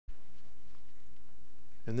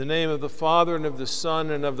In the name of the Father, and of the Son,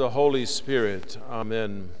 and of the Holy Spirit.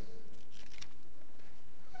 Amen.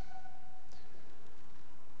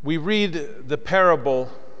 We read the parable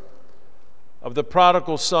of the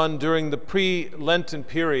prodigal son during the pre-Lenten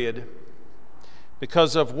period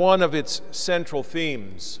because of one of its central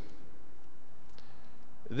themes.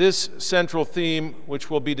 This central theme, which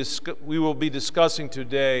we will be discussing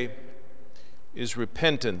today, is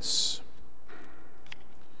repentance.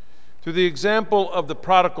 Through the example of the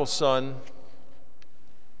prodigal son,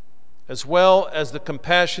 as well as the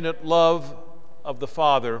compassionate love of the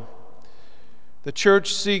Father, the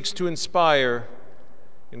Church seeks to inspire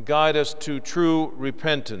and guide us to true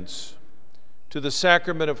repentance, to the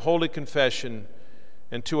sacrament of Holy Confession,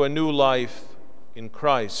 and to a new life in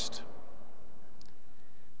Christ.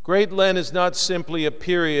 Great Lent is not simply a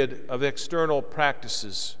period of external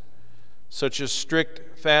practices, such as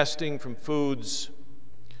strict fasting from foods,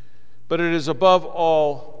 but it is above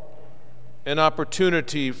all an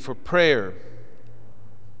opportunity for prayer,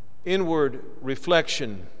 inward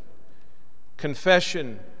reflection,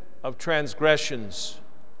 confession of transgressions,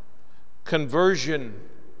 conversion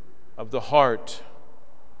of the heart,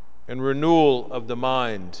 and renewal of the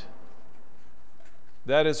mind.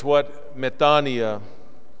 That is what metanoia,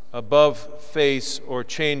 above face or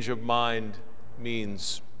change of mind,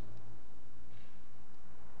 means.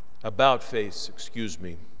 About face, excuse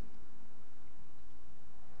me.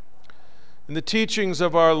 In the teachings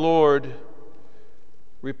of our Lord,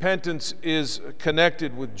 repentance is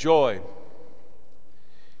connected with joy.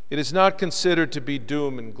 It is not considered to be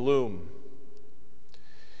doom and gloom.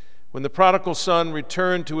 When the prodigal son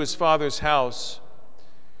returned to his father's house,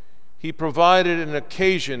 he provided an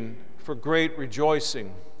occasion for great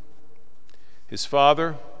rejoicing. His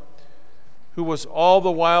father, who was all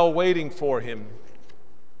the while waiting for him,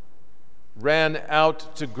 ran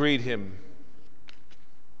out to greet him,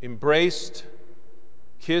 embraced,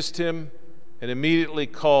 kissed him, and immediately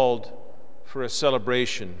called for a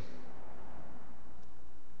celebration.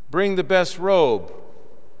 Bring the best robe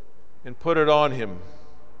and put it on him.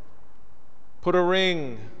 Put a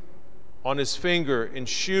ring on his finger and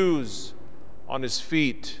shoes on his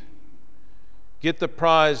feet. Get the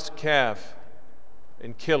prized calf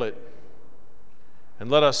and kill it, and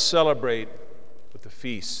let us celebrate with a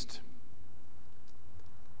feast.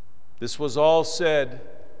 This was all said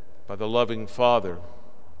by the loving father.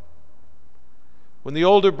 When the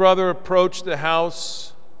older brother approached the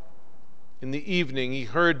house in the evening, he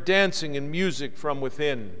heard dancing and music from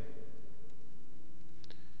within.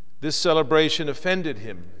 This celebration offended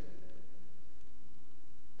him.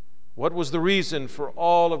 What was the reason for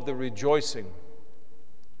all of the rejoicing?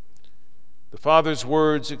 The father's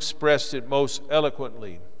words expressed it most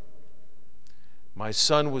eloquently. My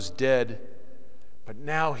son was dead, but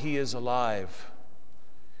now he is alive.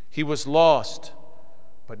 He was lost,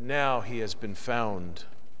 but now he has been found.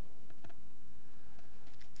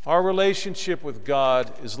 Our relationship with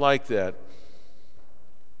God is like that.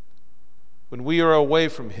 When we are away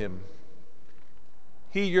from Him,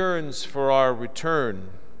 He yearns for our return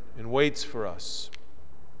and waits for us.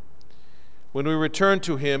 When we return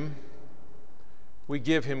to Him, we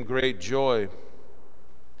give Him great joy.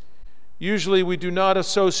 Usually we do not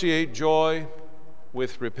associate joy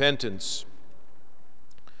with repentance.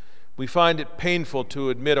 We find it painful to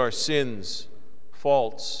admit our sins,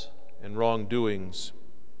 faults, and wrongdoings.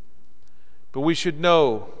 But we should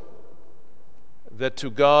know that to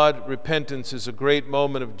God, repentance is a great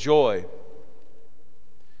moment of joy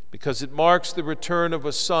because it marks the return of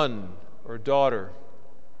a son or daughter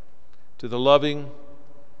to the loving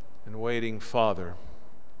and waiting Father.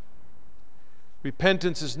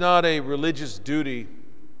 Repentance is not a religious duty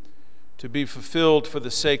to be fulfilled for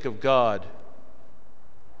the sake of God.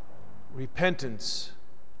 Repentance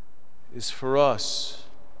is for us,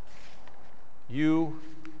 you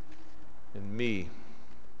and me.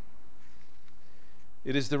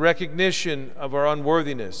 It is the recognition of our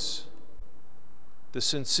unworthiness, the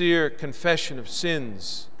sincere confession of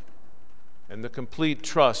sins, and the complete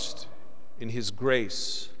trust in His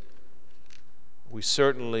grace. We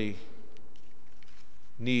certainly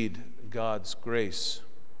need God's grace.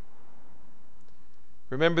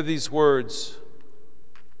 Remember these words: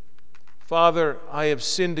 Father, I have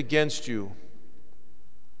sinned against you.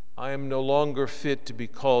 I am no longer fit to be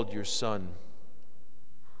called your son.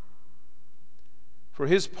 For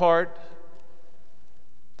His part,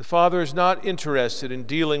 the Father is not interested in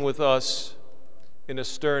dealing with us in a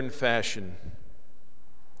stern fashion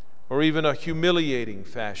or even a humiliating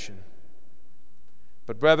fashion,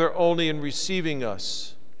 but rather only in receiving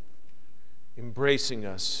us, embracing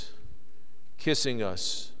us, kissing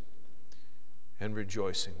us, and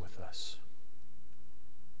rejoicing with us.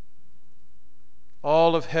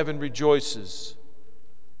 All of heaven rejoices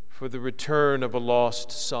for the return of a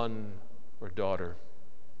lost son or daughter.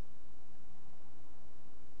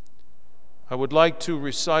 I would like to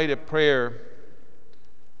recite a prayer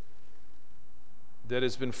that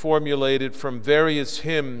has been formulated from various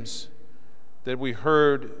hymns that we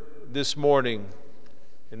heard this morning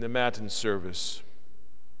in the Matin service.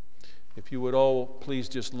 If you would all please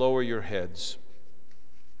just lower your heads.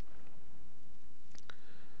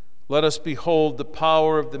 Let us behold the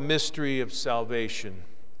power of the mystery of salvation.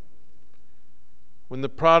 When the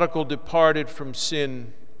prodigal departed from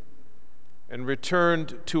sin and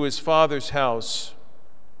returned to his father's house,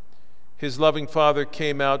 his loving father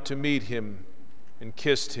came out to meet him and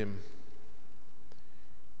kissed him.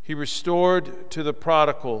 He restored to the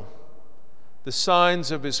prodigal the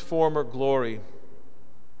signs of his former glory.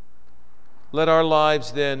 Let our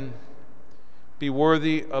lives then be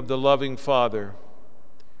worthy of the loving Father,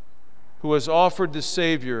 who has offered the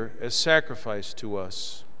Savior as sacrifice to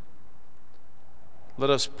us.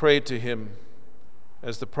 Let us pray to him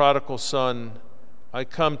as the prodigal son, I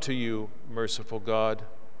come to you, merciful God.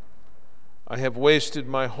 I have wasted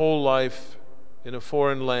my whole life in a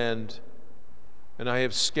foreign land, and I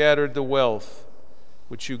have scattered the wealth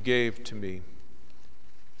which you gave to me.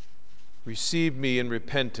 Receive me in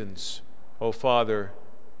repentance, O Father,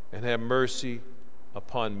 and have mercy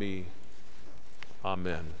upon me.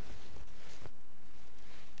 Amen.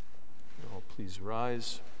 Please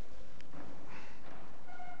rise.